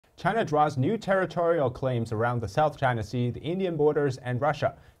China draws new territorial claims around the South China Sea, the Indian borders, and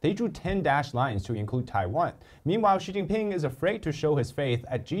Russia. They drew 10 dashed lines to include Taiwan. Meanwhile, Xi Jinping is afraid to show his faith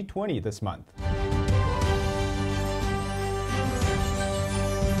at G20 this month.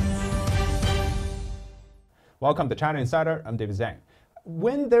 Welcome to China Insider. I'm David Zhang.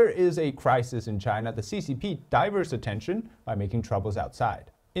 When there is a crisis in China, the CCP diverts attention by making troubles outside.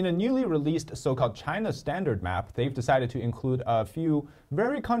 In a newly released so-called China Standard Map, they've decided to include a few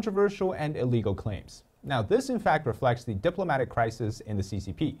very controversial and illegal claims. Now, this in fact reflects the diplomatic crisis in the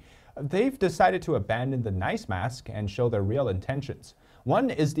CCP. They've decided to abandon the nice mask and show their real intentions. One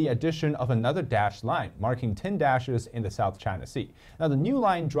is the addition of another dashed line, marking 10 dashes in the South China Sea. Now, the new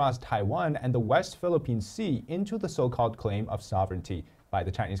line draws Taiwan and the West Philippine Sea into the so-called claim of sovereignty by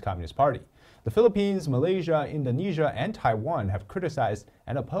the Chinese Communist Party. The Philippines, Malaysia, Indonesia, and Taiwan have criticized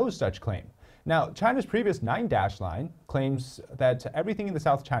and opposed such claim. Now, China's previous 9-dash line claims that everything in the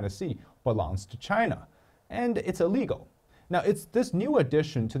South China Sea belongs to China, and it's illegal. Now, it's this new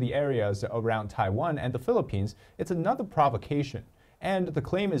addition to the areas around Taiwan and the Philippines, it's another provocation. And the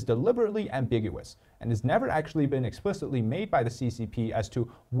claim is deliberately ambiguous and has never actually been explicitly made by the CCP as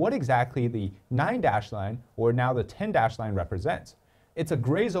to what exactly the 9-dash line, or now the 10-dash line, represents. It's a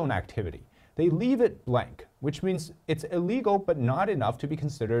gray zone activity. They leave it blank, which means it's illegal but not enough to be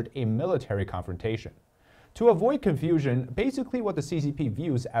considered a military confrontation. To avoid confusion, basically what the CCP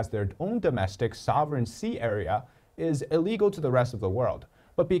views as their own domestic sovereign sea area is illegal to the rest of the world.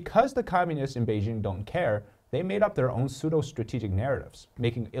 But because the communists in Beijing don't care, they made up their own pseudo-strategic narratives,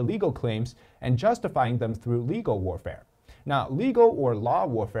 making illegal claims and justifying them through legal warfare. Now, legal or law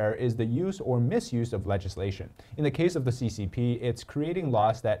warfare is the use or misuse of legislation. In the case of the CCP, it's creating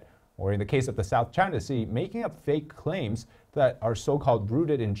laws that, or in the case of the South China Sea, making up fake claims that are so-called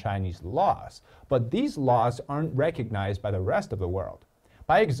rooted in Chinese laws. But these laws aren't recognized by the rest of the world.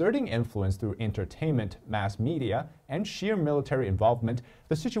 By exerting influence through entertainment, mass media, and sheer military involvement,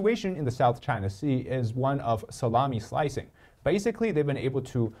 the situation in the South China Sea is one of salami slicing. Basically, they've been able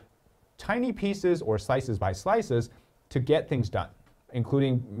to tiny pieces or slices by slices to get things done,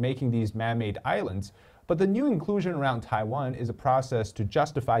 including making these man-made islands. But the new inclusion around Taiwan is a process to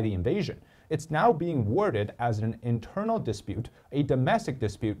justify the invasion. It's now being worded as an internal dispute, a domestic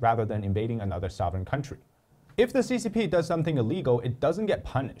dispute, rather than invading another sovereign country. If the CCP does something illegal, it doesn't get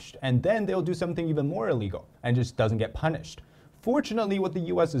punished, and then they'll do something even more illegal and just doesn't get punished. Fortunately, what the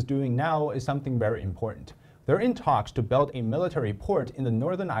US is doing now is something very important. They're in talks to build a military port in the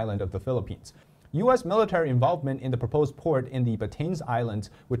northern island of the Philippines. U.S. military involvement in the proposed port in the Batanes Islands,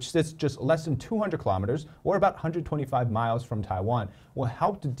 which sits just less than 200 kilometers, or about 125 miles from Taiwan, will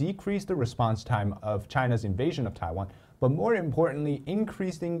help to decrease the response time of China's invasion of Taiwan, but more importantly,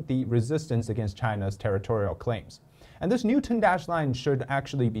 increasing the resistance against China's territorial claims. And this new 10-dash line should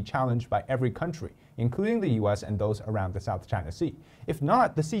actually be challenged by every country, including the U.S. and those around the South China Sea. If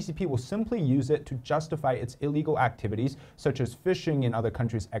not, the CCP will simply use it to justify its illegal activities, such as fishing in other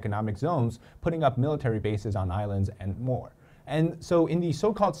countries' economic zones, putting up military bases on islands, and more. And so in the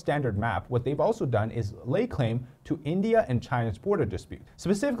so-called standard map, what they've also done is lay claim to India and China's border dispute.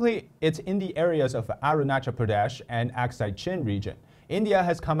 Specifically, it's in the areas of Arunachal Pradesh and Aksai Chin region. India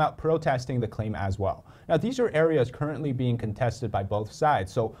has come out protesting the claim as well. Now, these are areas currently being contested by both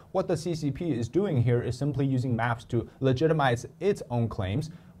sides, so what the CCP is doing here is simply using maps to legitimize its own claims.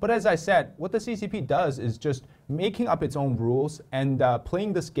 But as I said, what the CCP does is just making up its own rules and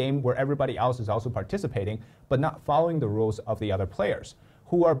playing this game where everybody else is also participating, but not following the rules of the other players,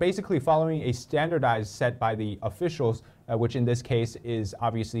 who are basically following a standardized set by the officials, which in this case is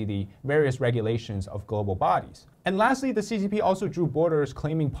obviously the various regulations of global bodies. And lastly, the CCP also drew borders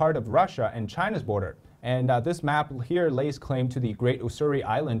claiming part of Russia and China's border. And this map here lays claim to the Great Ussuri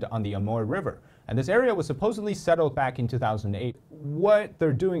Island on the Amur River. And this area was supposedly settled back in 2008. What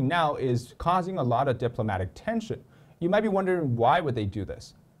they're doing now is causing a lot of diplomatic tension. You might be wondering, why would they do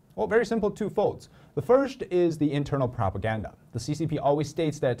this? Well, very simple, twofolds. The first is the internal propaganda. The CCP always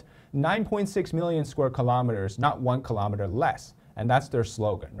states that 9.6 million square kilometers, not 1 kilometer less. And that's their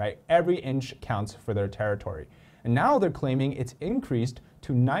slogan, right? Every inch counts for their territory. And now they're claiming it's increased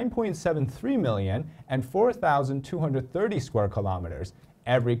to 9.73 million and 4,230 square kilometers.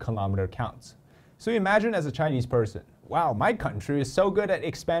 Every kilometer counts. So imagine as a Chinese person, wow, my country is so good at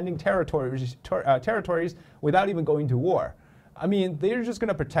expanding territories without even going to war. I mean, they're just going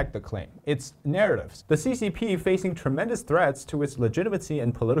to protect the claim. It's narratives. The CCP, facing tremendous threats to its legitimacy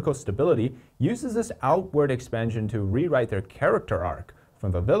and political stability, uses this outward expansion to rewrite their character arc,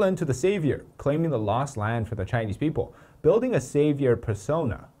 from the villain to the savior, claiming the lost land for the Chinese people, building a savior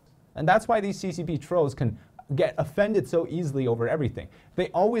persona. And that's why these CCP trolls can get offended so easily over everything. They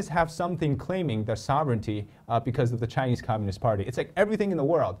always have something claiming their sovereignty because of the Chinese Communist Party. It's like everything in the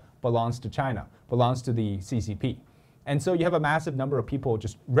world belongs to China, belongs to the CCP. And so you have a massive number of people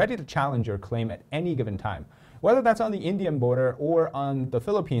just ready to challenge your claim at any given time. Whether that's on the Indian border or on the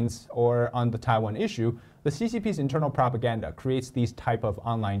Philippines or on the Taiwan issue, the CCP's internal propaganda creates these type of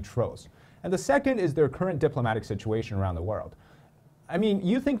online trolls. And the second is their current diplomatic situation around the world. I mean,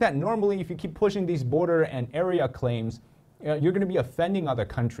 you think that normally if you keep pushing these border and area claims, you're going to be offending other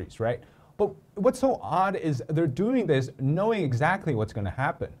countries, right? But what's so odd is they're doing this knowing exactly what's going to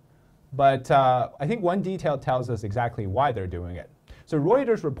happen. But I think one detail tells us exactly why they're doing it. So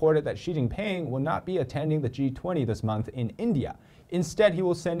Reuters reported that Xi Jinping will not be attending the G20 this month in India. Instead, he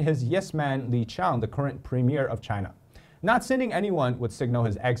will send his yes man Li Qiang, the current premier of China. Not sending anyone would signal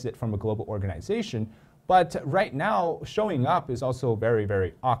his exit from a global organization, but right now, showing up is also very,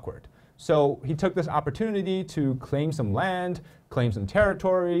 very awkward. So he took this opportunity to claim some land, claim some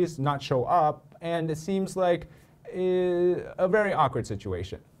territories, not show up, and it seems like a very awkward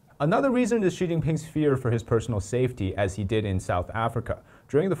situation. Another reason is Xi Jinping's fear for his personal safety, as he did in South Africa.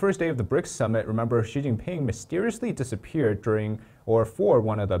 During the first day of the BRICS summit, remember, Xi Jinping mysteriously disappeared during or for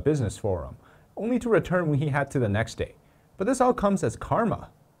one of the business forum, only to return when he had to the next day. But this all comes as karma.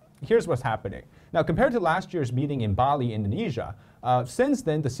 Here's what's happening. Now, compared to last year's meeting in Bali, Indonesia, since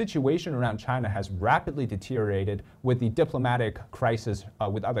then, the situation around China has rapidly deteriorated with the diplomatic crisis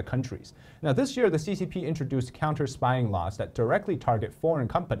with other countries. Now, this year, the CCP introduced counter-spying laws that directly target foreign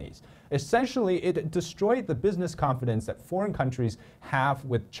companies. Essentially, it destroyed the business confidence that foreign countries have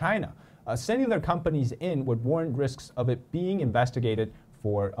with China. Sending their companies in would warrant risks of it being investigated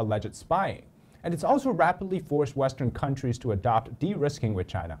for alleged spying. And it's also rapidly forced Western countries to adopt de-risking with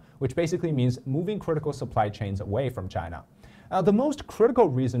China, which basically means moving critical supply chains away from China. The most critical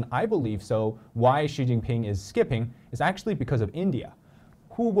reason, I believe so, why Xi Jinping is skipping is actually because of India,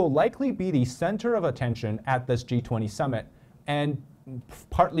 who will likely be the center of attention at this G20 summit, and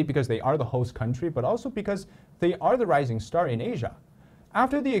partly because they are the host country, but also because they are the rising star in Asia.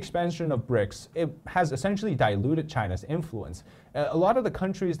 After the expansion of BRICS, it has essentially diluted China's influence. A lot of the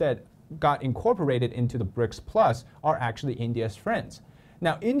countries that got incorporated into the BRICS Plus are actually India's friends.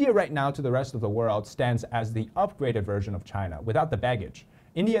 Now, India right now to the rest of the world stands as the upgraded version of China without the baggage.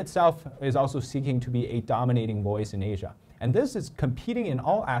 India itself is also seeking to be a dominating voice in Asia, and this is competing in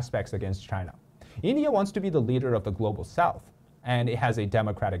all aspects against China. India wants to be the leader of the global south, and it has a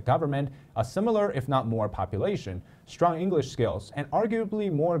democratic government, a similar if not more population, strong English skills, and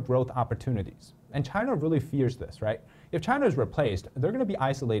arguably more growth opportunities. And China really fears this, right? If China is replaced, they're going to be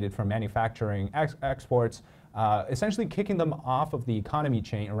isolated from manufacturing, exports, essentially kicking them off of the economy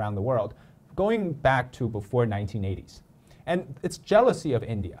chain around the world, going back to before 1980s. And it's jealousy of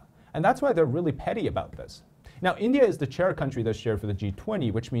India. And that's why they're really petty about this. Now, India is the chair country this year for the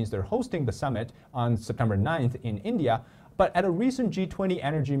G20, which means they're hosting the summit on September 9th in India. But at a recent G20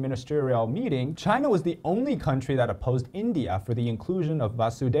 energy ministerial meeting, China was the only country that opposed India for the inclusion of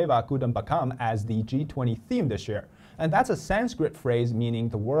Vasudeva Kutumbakam as the G20 theme this year. And that's a Sanskrit phrase meaning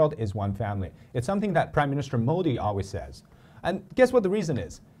the world is one family. It's something that Prime Minister Modi always says. And guess what the reason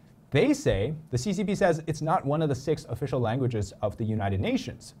is? They say, the CCP says, it's not one of the 6 official languages of the United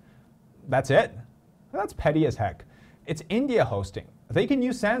Nations. That's it? That's petty as heck. It's India hosting. They can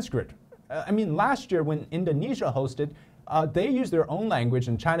use Sanskrit. I mean, last year when Indonesia hosted, they used their own language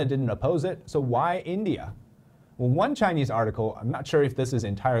and China didn't oppose it, so why India? Well, one Chinese article, I'm not sure if this is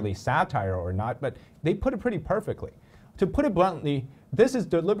entirely satire or not, but they put it pretty perfectly. To put it bluntly, this is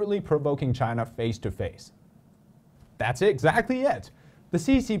deliberately provoking China face to face. That's exactly it. The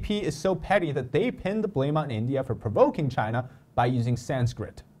CCP is so petty that they pinned the blame on India for provoking China by using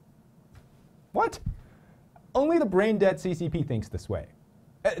Sanskrit. What? Only the brain-dead CCP thinks this way.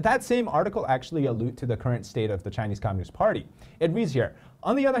 That same article actually alludes to the current state of the Chinese Communist Party. It reads here,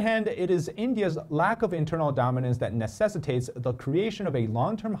 on the other hand, it is India's lack of internal dominance that necessitates the creation of a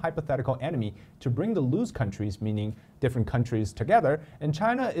long-term hypothetical enemy to bring the loose countries, meaning different countries, together, and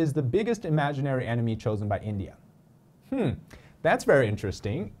China is the biggest imaginary enemy chosen by India. That's very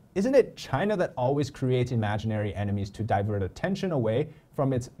interesting. Isn't it China that always creates imaginary enemies to divert attention away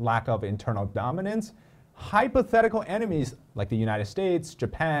from its lack of internal dominance? Hypothetical enemies like the United States,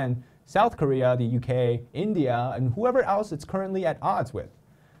 Japan, South Korea, the UK, India, and whoever else it's currently at odds with.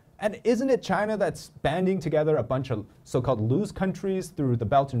 And isn't it China that's banding together a bunch of so-called loose countries through the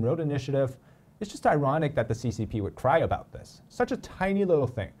Belt and Road Initiative? It's just ironic that the CCP would cry about this. Such a tiny little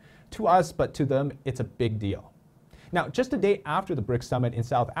thing. To us, but to them, it's a big deal. Now, just a day after the BRICS summit in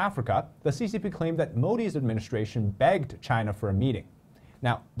South Africa, the CCP claimed that Modi's administration begged China for a meeting.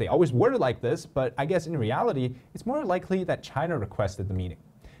 Now, they always word it like this, but I guess in reality, it's more likely that China requested the meeting.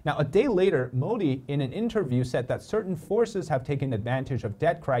 Now, a day later, Modi, in an interview, said that certain forces have taken advantage of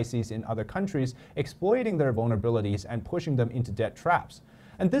debt crises in other countries, exploiting their vulnerabilities and pushing them into debt traps.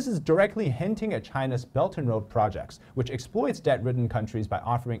 And this is directly hinting at China's Belt and Road projects, which exploits debt-ridden countries by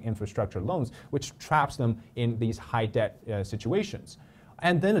offering infrastructure loans, which traps them in these high debt situations.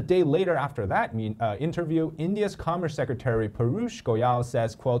 And then a day later after that interview, India's Commerce Secretary Piyush Goyal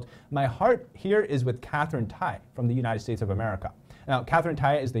says, quote, "My heart here is with Catherine Tai from the United States of America." Now, Catherine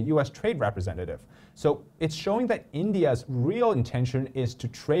Tai is the U.S. trade representative. So it's showing that India's real intention is to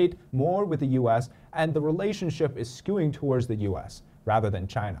trade more with the U.S., and the relationship is skewing towards the U.S. rather than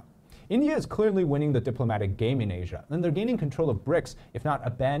China. India is clearly winning the diplomatic game in Asia, and they're gaining control of BRICS, if not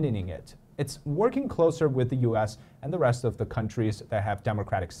abandoning it. It's working closer with the U.S. and the rest of the countries that have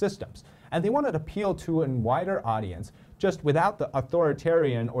democratic systems. And they want to appeal to a wider audience, just without the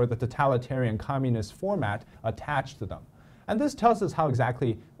authoritarian or the totalitarian communist format attached to them. And this tells us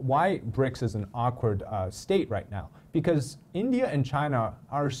why BRICS is an awkward state right now. Because India and China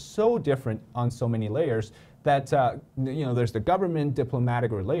are so different on so many layers that there's the government,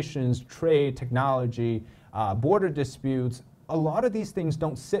 diplomatic relations, trade, technology, border disputes. A lot of these things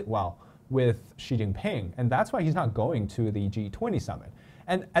don't sit well with Xi Jinping, and that's why he's not going to the G20 summit.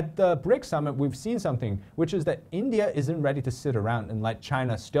 And at the BRICS summit, we've seen something, which is that India isn't ready to sit around and let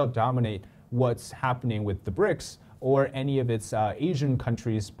China still dominate what's happening with the BRICS or any of its Asian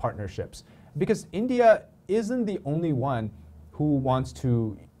countries' partnerships. Because India isn't the only one who wants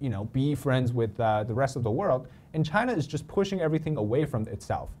to be friends with the rest of the world, and China is just pushing everything away from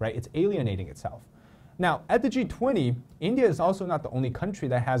itself, right? It's alienating itself. Now, at the G20, India is also not the only country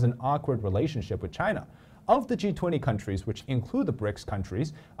that has an awkward relationship with China. Of the G20 countries, which include the BRICS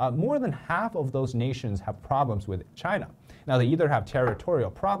countries, more than half of those nations have problems with China. Now, they either have territorial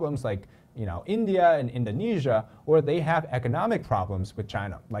problems like India and Indonesia, or they have economic problems with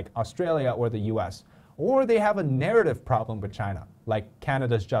China, like Australia or the US. Or they have a narrative problem with China, like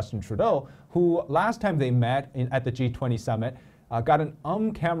Canada's Justin Trudeau, who last time they met at the G20 summit got an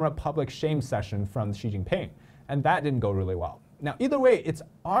on-camera public shame session from Xi Jinping, and that didn't go really well. Now, either way, it's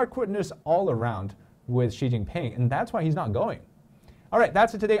awkwardness all around with Xi Jinping, and that's why he's not going. All right,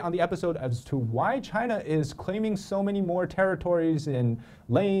 that's it today on the episode as to why China is claiming so many more territories in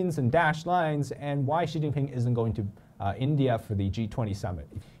lanes and dashed lines, and why Xi Jinping isn't going to India for the G20 summit.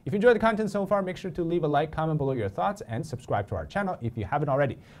 If you enjoyed the content so far, make sure to leave a like, comment below your thoughts, and subscribe to our channel if you haven't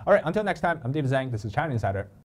already. All right, until next time, I'm David Zhang. This is China Insider.